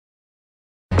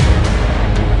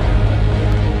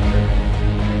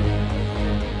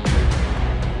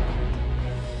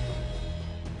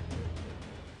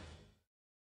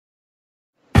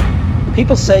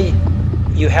People say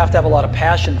you have to have a lot of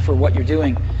passion for what you're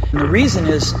doing. And the reason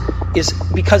is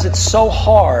because it's so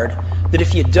hard that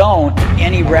if you don't,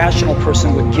 any rational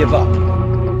person would give up.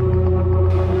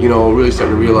 You know, really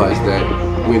starting to realize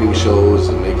that winning shows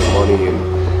and making money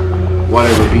and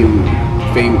whatever, being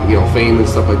fame and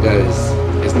stuff like that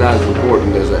is not as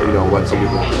important as what some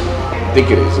people think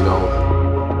it is.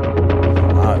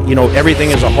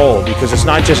 Everything as a whole, because it's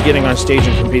not just getting on stage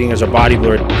and competing as a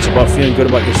bodybuilder. It's about feeling good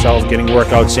about yourself, getting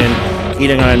workouts in,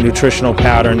 eating on a nutritional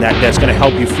pattern that's going to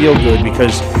help you feel good,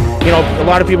 because a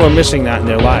lot of people are missing that in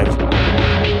their lives.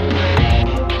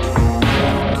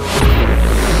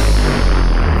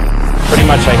 Pretty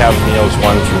much I have meals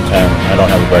 1 through 10. I don't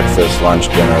have breakfast, lunch,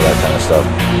 dinner, that kind of stuff.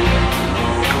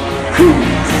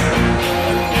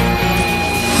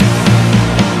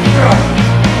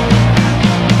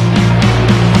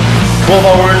 12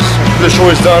 hours, the show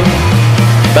is done.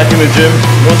 Back in the gym,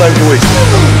 no time to waste.